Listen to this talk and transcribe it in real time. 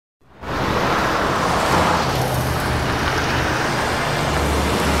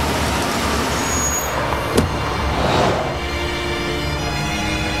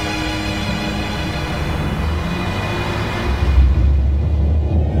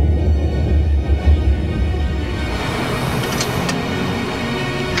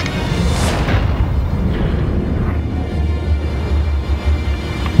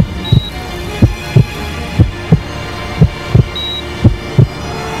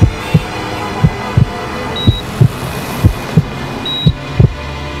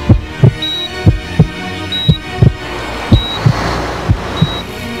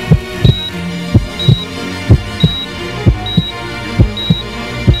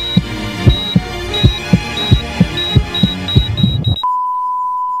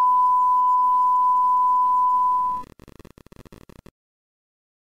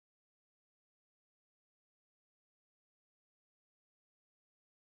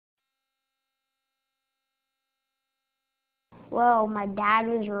Well, my dad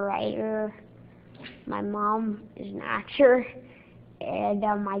was a writer, my mom is an actor, and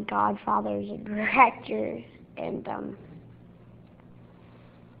my godfather is a director, and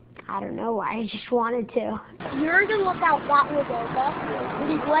I don't know why, I just wanted to. You're to look out that window,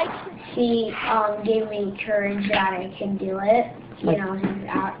 She gave me courage that I could do it. You know, he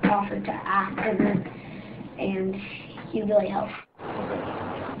offered to act and he really helped.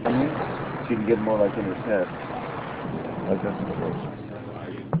 She can get more like in his head. Like that's the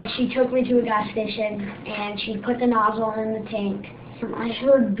voice. She took me to a gas station and she put the nozzle in the tank. I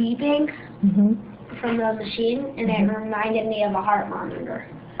heard beeping from the machine and it reminded me of a heart monitor.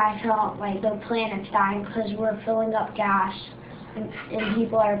 I felt like the planet's dying because we're filling up gas and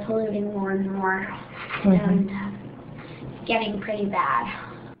people are polluting more and more and it's getting pretty bad.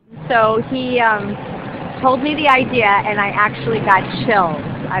 So he told me the idea and I actually got chills.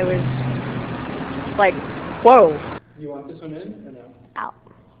 I was like, whoa. You want this one in or no? Out.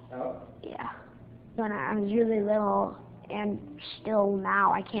 Out? Yeah. When I was really little and still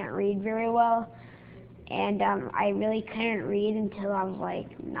now I can't read very well. And I really couldn't read until I was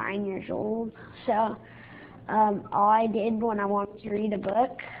like 9 years old. So all I did when I wanted to read a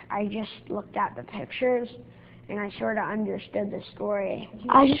book, I just looked at the pictures and I sort of understood the story.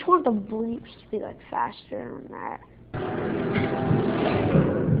 I just want the bleeps to be like faster than that.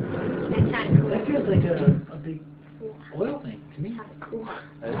 That feels like a big oil thing to me.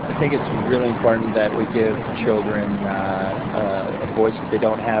 I think it's really important that we give children a voice that they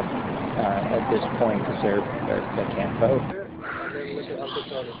don't have at this point because they can't vote.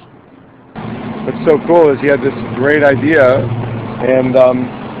 What's so cool is he had this great idea and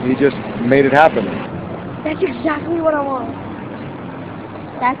he just made it happen. That's exactly what I want.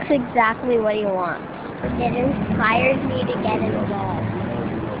 That's exactly what you want. It inspires me to get involved.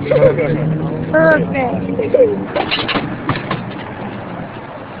 Perfect.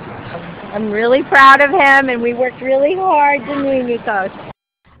 I'm really proud of him and we worked really hard, didn't we, Nikos?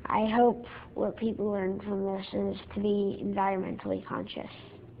 I hope what people learn from this is to be environmentally conscious.